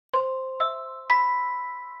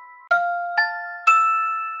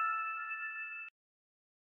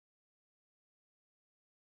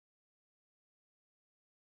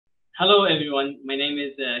Hello, everyone. My name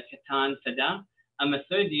is Katan Sada. I'm a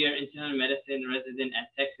third-year internal medicine resident at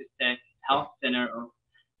Texas Tech Health Center of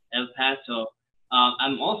El Paso.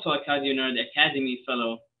 I'm also a CardioNerd Academy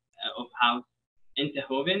Fellow of House in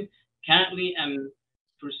Tehoven. Currently, I'm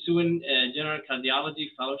pursuing a General Cardiology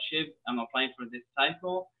Fellowship. I'm applying for this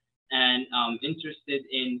cycle, and I'm interested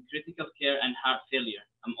in critical care and heart failure.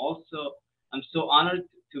 I'm so honored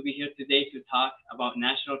to be here today to talk about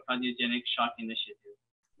National Cardiogenic Shock Initiative.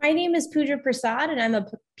 My name is Pooja Prasad, and I'm a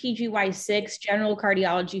PGY6 General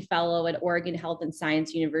Cardiology Fellow at Oregon Health and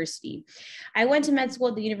Science University. I went to med school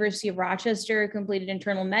at the University of Rochester, completed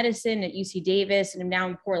internal medicine at UC Davis, and am now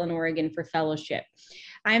in Portland, Oregon for fellowship.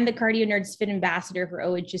 I am the CardioNerds Fit Ambassador for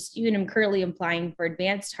OHSU, and I'm currently applying for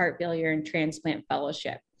Advanced Heart Failure and Transplant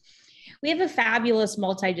Fellowship. We have a fabulous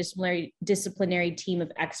multidisciplinary team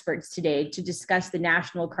of experts today to discuss the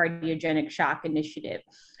National Cardiogenic Shock Initiative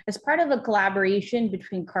as part of a collaboration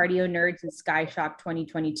between CardioNerds and SCAI Shock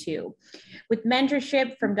 2022, with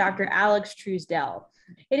mentorship from Dr. Alex Truesdell.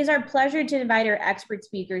 It is our pleasure to invite our expert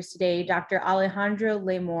speakers today, Dr. Alejandro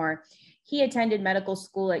Lemor. He attended medical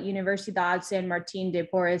school at Universidad San Martin de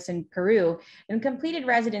Porres in Peru and completed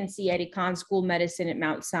residency at Econ School of Medicine at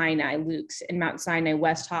Mount Sinai Luke's and Mount Sinai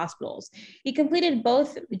West Hospitals. He completed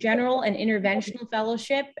both general and interventional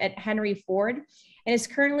fellowship at Henry Ford and is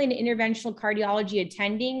currently an interventional cardiology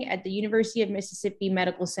attending at the University of Mississippi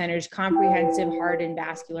Medical Center's Comprehensive Heart and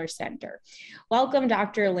Vascular Center. Welcome,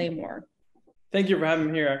 Dr. Lemor. Thank you for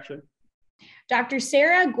having me here, actually. Dr.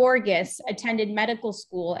 Sarah Gorgas attended medical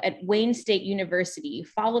school at Wayne State University,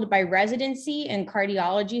 followed by residency and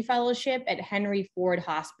cardiology fellowship at Henry Ford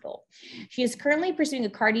Hospital. She is currently pursuing a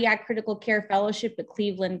cardiac critical care fellowship at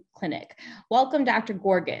Cleveland Clinic. Welcome, Dr.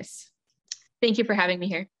 Gorgas. Thank you for having me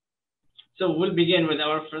here. So we'll begin with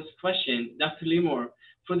our first question. Dr. Lemor,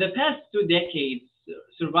 for the past 2 decades,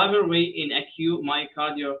 survival rate in acute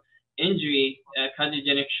myocardial injury,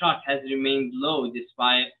 cardiogenic shock has remained low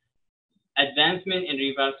despite advancement in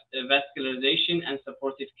revascularization and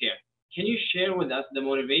supportive care. Can you share with us the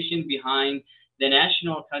motivation behind the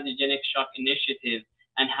National Cardiogenic Shock Initiative,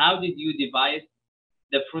 and how did you devise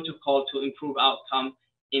the protocol to improve outcome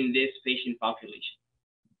in this patient population?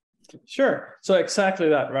 Sure. So exactly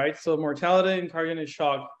that, right? So mortality in cardiogenic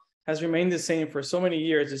shock has remained the same for so many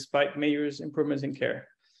years despite major improvements in care.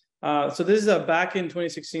 So this is back in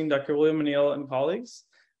 2016, Dr. William O'Neill and colleagues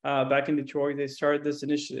back in Detroit, they started this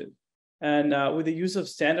initiative. And with the use of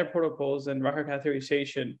standard protocols and record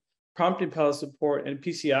catheterization, prompt impelled support, and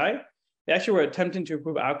PCI, they actually were attempting to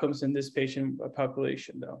improve outcomes in this patient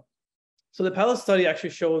population, though. So the pilot study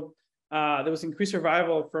actually showed there was increased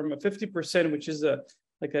survival from 50%, which is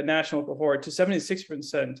like a national cohort, to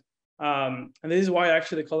 76%. And this is why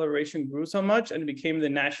actually the collaboration grew so much and became the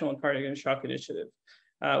National Cardiogenic Shock Initiative,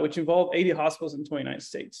 which involved 80 hospitals in 29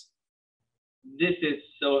 states. This is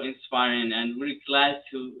so inspiring, and we're glad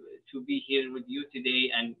to be here with you today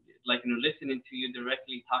and listening to you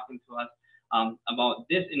directly talking to us about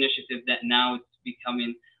this initiative that now it's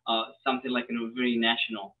becoming something very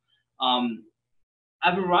national.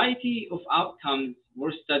 A variety of outcomes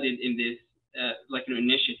were studied in this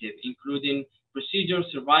initiative, including procedural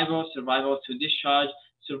survival, survival to discharge,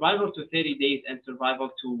 survival to 30 days, and survival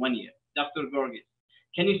to 1 year. Dr. Gorgas,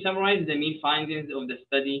 can you summarize the main findings of the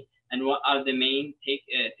study and what are the main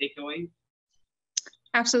takeaways?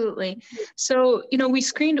 Absolutely. So, we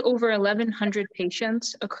screened over 1,100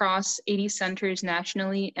 patients across 80 centers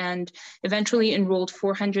nationally and eventually enrolled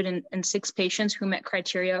 406 patients who met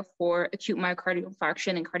criteria for acute myocardial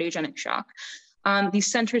infarction and cardiogenic shock.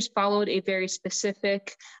 These centers followed a very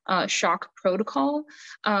specific shock protocol,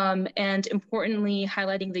 and importantly,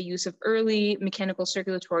 highlighting the use of early mechanical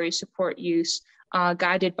circulatory support use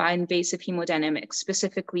guided by invasive hemodynamics,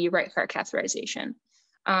 specifically right heart catheterization.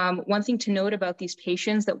 One thing to note about these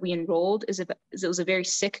patients that we enrolled is it was a very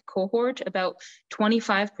sick cohort. About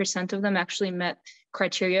 25% of them actually met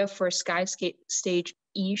criteria for SCAI stage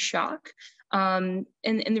E shock. And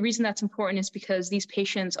the reason that's important is because these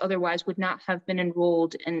patients otherwise would not have been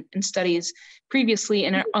enrolled in studies previously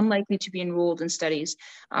and are unlikely to be enrolled in studies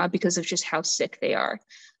because of just how sick they are.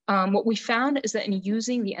 What we found is that in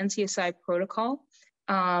using the NCSI protocol,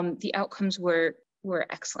 the outcomes were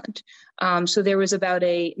excellent. So there was about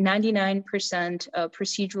a 99%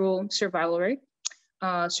 procedural survival rate,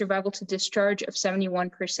 survival to discharge of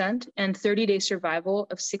 71%, and 30-day survival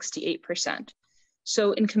of 68%.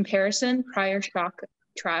 So in comparison, prior shock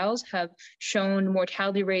trials have shown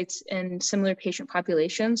mortality rates in similar patient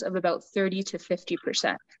populations of about 30 to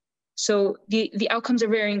 50%. So the outcomes are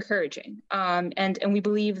very encouraging. And we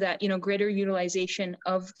believe that, greater utilization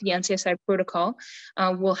of the NCSI protocol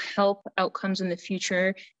will help outcomes in the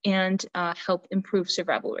future and help improve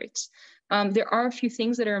survival rates. There are a few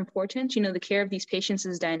things that are important. The care of these patients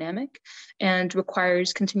is dynamic and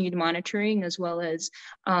requires continued monitoring as well as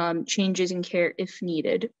changes in care if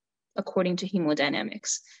needed, according to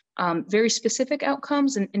hemodynamics. Very specific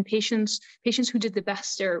outcomes and patients who did the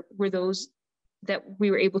best were those that we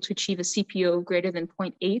were able to achieve a CPO greater than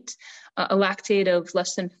 0.8, a lactate of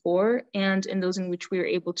less than 4, and in those in which we were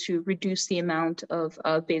able to reduce the amount of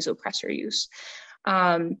vasopressor use.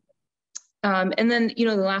 And then,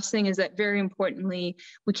 the last thing is that very importantly,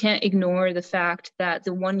 we can't ignore the fact that the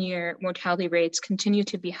 1-year mortality rates continue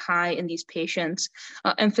to be high in these patients,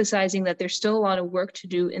 emphasizing that there's still a lot of work to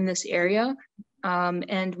do in this area.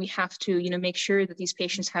 And we have to, make sure that these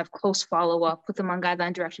patients have close follow-up, put them on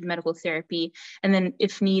guideline-directed medical therapy, and then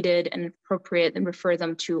if needed and appropriate, then refer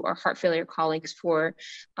them to our heart failure colleagues for,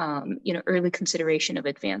 early consideration of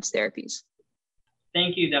advanced therapies.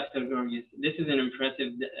 Thank you, Dr. Gorgas. This is an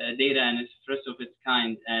impressive data and it's first of its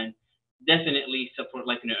kind, and definitely support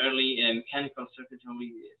like an early mechanical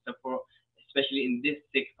circulatory support, especially in this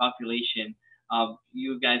sick population.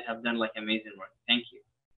 You guys have done like amazing work. Thank you.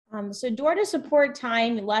 So door to support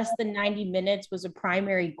time less than 90 minutes was a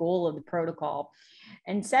primary goal of the protocol.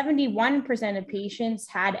 And 71% of patients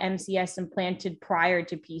had MCS implanted prior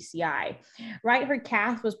to PCI. Right heart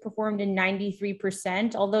cath was performed in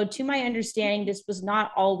 93%, although to my understanding, this was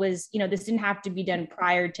not always, this didn't have to be done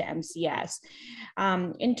prior to MCS.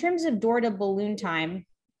 In terms of door to balloon time,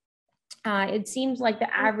 it seems like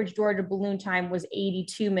the average door to balloon time was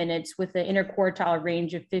 82 minutes with an interquartile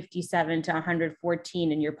range of 57 to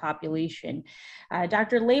 114 in your population.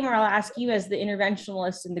 Dr. Lamar, I'll ask you as the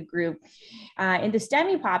interventionalist in the group. In the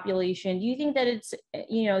STEMI population, do you think that it's,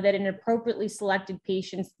 that in appropriately selected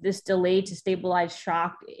patients, this delay to stabilize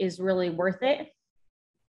shock is really worth it?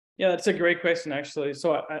 Yeah, that's a great question, actually.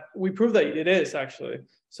 So we proved that it is, actually.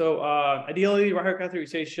 So ideally, right heart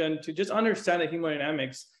catheterization to just understand the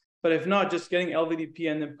hemodynamics, but if not, just getting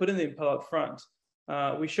LVDP and then putting the Impella up front.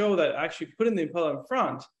 We show that actually putting the Impella in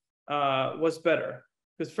front was better.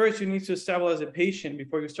 Because first you need to stabilize the patient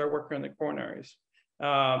before you start working on the coronaries.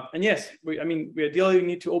 And yes, we ideally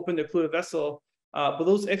need to open the occluded vessel, but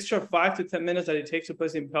those extra 5 to 10 minutes that it takes to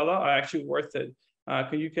place the Impella are actually worth it.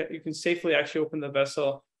 Because you can safely actually open the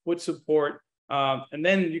vessel with support, and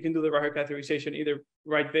then you can do the right heart catheterization either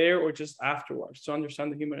right there or just afterwards to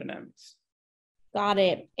understand the hemodynamics. Got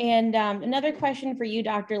it. And another question for you,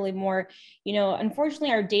 Dr. Lamore.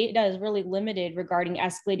 Unfortunately, our data is really limited regarding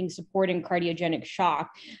escalating support in cardiogenic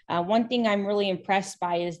shock. One thing I'm really impressed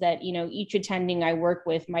by is that, each attending I work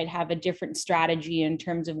with might have a different strategy in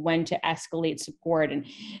terms of when to escalate support. And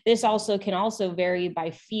this can also vary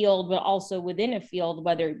by field, but also within a field,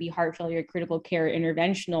 whether it be heart failure, critical care,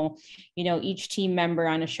 interventional, each team member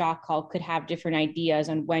on a shock call could have different ideas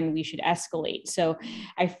on when we should escalate. So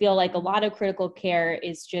I feel like a lot of critical care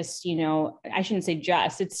is just, I shouldn't say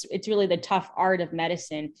just, it's really the tough art of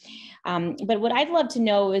medicine. But what I'd love to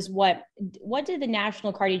know is what did the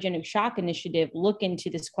National Cardiogenic Shock Initiative look into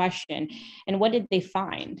this question, and what did they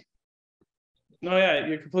find? No, yeah,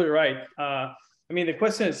 you're completely right. The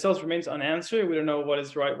question itself remains unanswered. We don't know what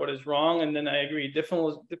is right, what is wrong. And then I agree,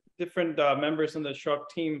 different members on the shock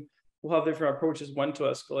team will have different approaches when to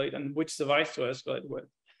escalate and which device to escalate with.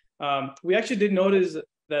 We actually did notice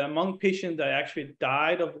that among patients that actually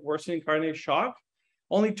died of worsening cardiac shock,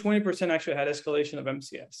 only 20% actually had escalation of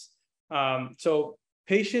MCS. So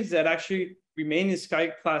patients that actually remain in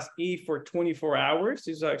SCAI class E for 24 hours,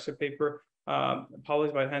 this is actually a paper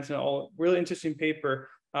published by Hansen, really interesting paper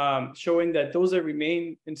showing that those that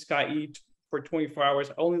remain in SCAI E for 24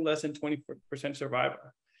 hours, only less than 20% survival.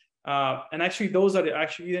 And actually those are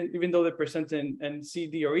even though they're presented in C,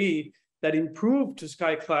 D, or E, that improved to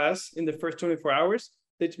SCAI class in the first 24 hours,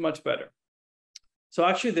 it's much better. So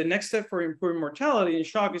actually the next step for improving mortality in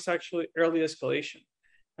shock is actually early escalation.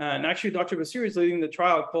 And actually Dr. Basir is leading the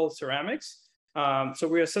trial called Ceramics. So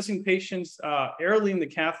we're assessing patients early in the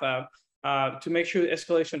cath lab to make sure the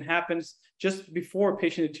escalation happens just before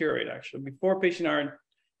patient deteriorate, actually. Before patient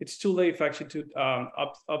it's too late actually to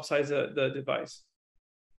upsize the device.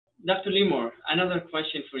 Dr. Lamore, another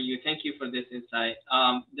question for you. Thank you for this insight.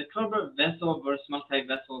 The cover vessel versus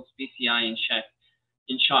multi-vessels PCI in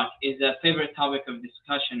shock is a favorite topic of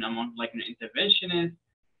discussion among interventionists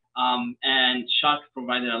and shock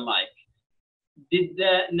provider alike. Did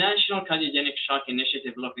the National Cardiogenic Shock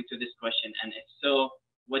Initiative look into this question? And if so,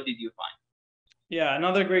 what did you find? Yeah,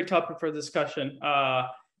 another great topic for discussion.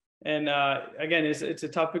 And again, it's a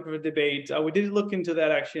topic of a debate. We did look into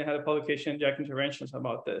that actually and had a publication in JACC Interventions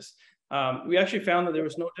about this. We actually found that there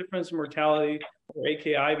was no difference in mortality or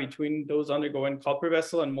AKI between those undergoing culprit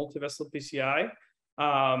vessel and multivessel PCI.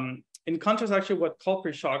 In contrast, actually, what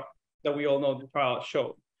culprit shock that we all know the trial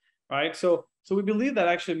showed, right? So we believe that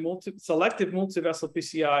actually selective multivessel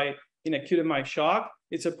PCI in acute MI shock,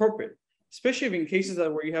 it's appropriate, especially in cases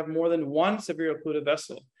where you have more than one severe occluded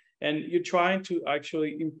vessel. And you're trying to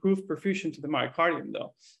actually improve perfusion to the myocardium,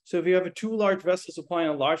 though. So if you have two large vessels supplying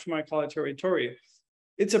a large myocardial territory,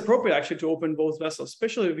 it's appropriate actually to open both vessels,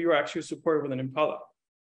 especially if you're actually supported with an impella.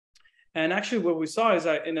 And actually what we saw is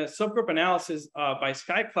that in a subgroup analysis by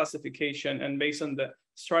SCAI classification and based on the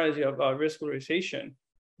strategy of risk valorization,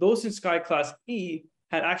 those in SCAI class E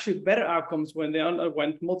had actually better outcomes when they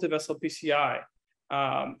underwent multivessel PCI.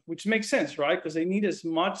 Which makes sense, right? Because they need as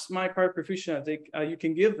much myocardial perfusion as you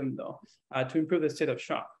can give them, though, to improve the state of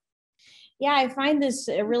shock. Yeah, I find this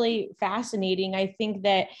really fascinating. I think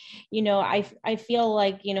that, I feel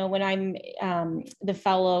like, when I'm the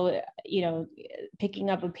fellow, picking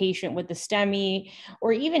up a patient with a STEMI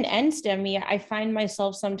or even NSTEMI, I find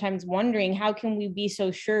myself sometimes wondering, how can we be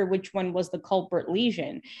so sure which one was the culprit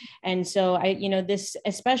lesion? And so this,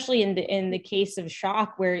 especially in the case of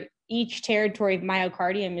shock, where each territory of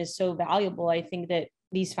myocardium is so valuable, I think that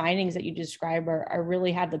these findings that you describe are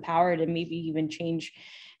really have the power to maybe even change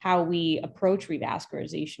how we approach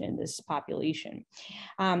revascularization in this population.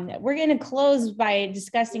 We're going to close by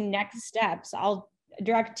discussing next steps. I'll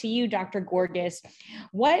direct to you, Dr. Gorgas.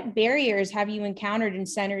 What barriers have you encountered in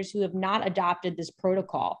centers who have not adopted this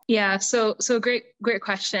protocol? Yeah, so great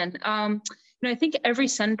question. I think every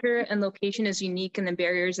center and location is unique in the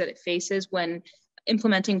barriers that it faces when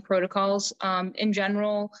implementing protocols. In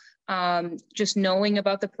general, just knowing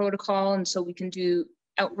about the protocol, and so we can do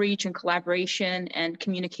outreach and collaboration and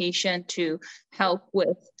communication to help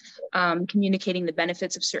with communicating the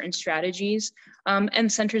benefits of certain strategies.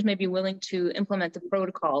 And centers may be willing to implement the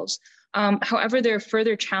protocols. However, there are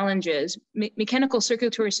further challenges. Mechanical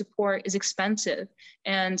circulatory support is expensive,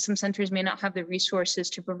 and some centers may not have the resources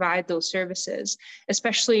to provide those services,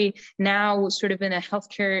 especially now sort of in a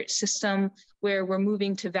healthcare system where we're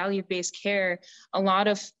moving to value-based care. A lot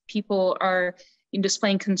of people are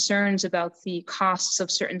displaying concerns about the costs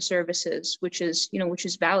of certain services, which is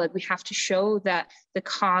valid. We have to show that the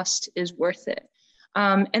cost is worth it.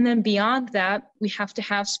 And then beyond that, we have to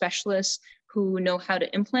have specialists who know how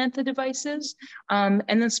to implant the devices, and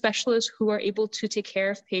then specialists who are able to take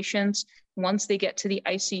care of patients once they get to the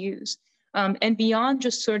ICUs. And beyond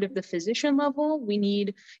just sort of the physician level, we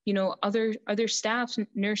need, other staff,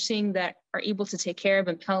 nursing that are able to take care of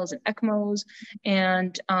impellas and ECMOs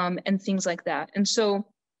and things like that. And so,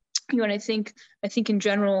 and I think in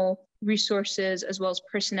general, resources as well as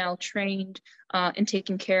personnel trained in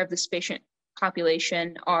taking care of this patient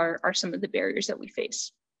population are some of the barriers that we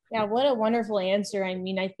face. Yeah, what a wonderful answer. I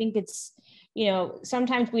mean, I think it's,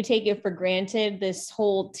 sometimes we take it for granted, this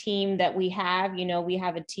whole team that we have. We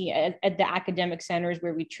have a team at the academic centers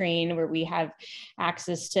where we train, where we have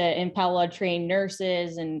access to Impella trained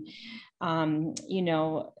nurses and,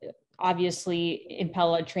 obviously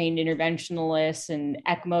Impella trained interventionalists and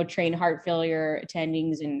ECMO trained heart failure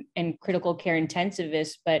attendings and critical care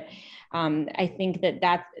intensivists. But I think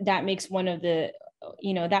that makes one of the,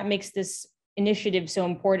 that makes this initiative so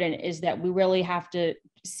important, is that we really have to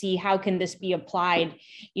see how can this be applied,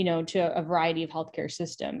 to a variety of healthcare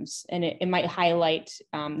systems, and it might highlight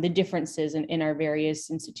the differences in our various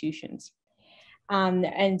institutions.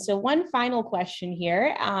 And so one final question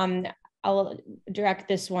here, I'll direct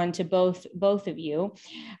this one to both of you.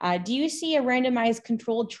 Do you see a randomized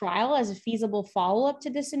controlled trial as a feasible follow-up to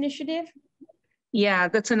this initiative? Yeah,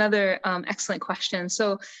 that's another excellent question.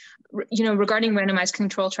 So, regarding randomized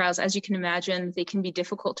control trials, as you can imagine, they can be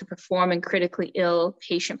difficult to perform in critically ill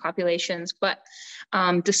patient populations. But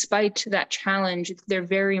despite that challenge, they're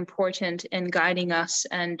very important in guiding us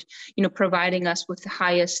and, providing us with the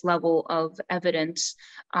highest level of evidence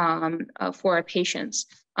for our patients.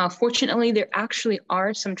 Fortunately, there actually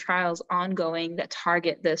are some trials ongoing that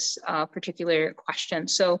target this particular question.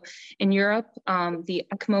 So in Europe, the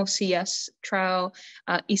ECMO CS trial,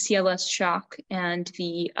 ECLS shock, and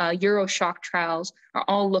the EuroShock trials are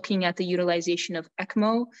all looking at the utilization of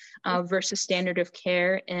ECMO versus standard of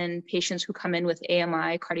care in patients who come in with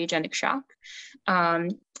AMI cardiogenic shock.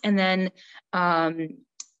 And then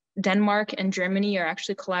Denmark and Germany are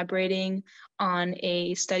actually collaborating on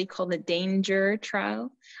a study called the DANGER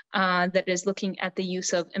trial that is looking at the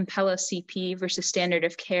use of Impella CP versus standard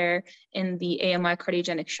of care in the AMI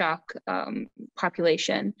cardiogenic shock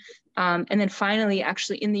population. And then finally,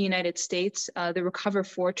 actually in the United States, the Recover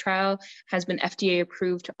 4 trial has been FDA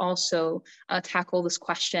approved to also tackle this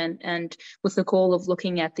question, and with the goal of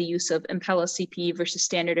looking at the use of Impella CP versus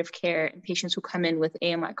standard of care in patients who come in with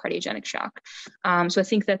AMI cardiogenic shock. So I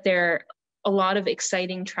think that there are a lot of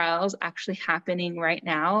exciting trials actually happening right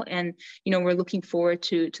now. And, we're looking forward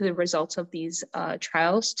to the results of these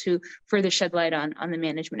trials to further shed light on the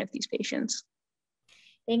management of these patients.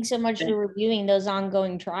 Thanks so much for reviewing those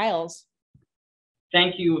ongoing trials.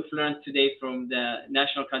 Thank you, Florence, today from the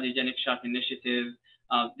National Cardiogenic Shock Initiative,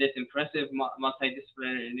 this impressive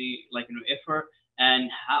multidisciplinary, effort, and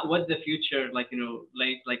what's the future,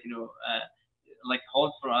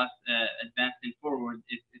 holds for us advancing forward.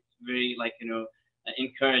 It's very,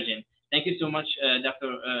 encouraging. Thank you so much,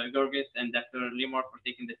 Dr. Gorgas and Dr. Limor, for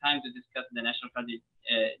taking the time to discuss the National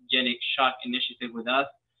Cardiogenic Shock Initiative with us.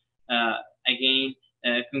 Again,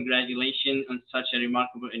 congratulations on such a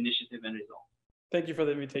remarkable initiative and result. Thank you for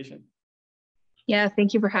the invitation. Yeah,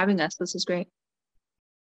 thank you for having us. This is great.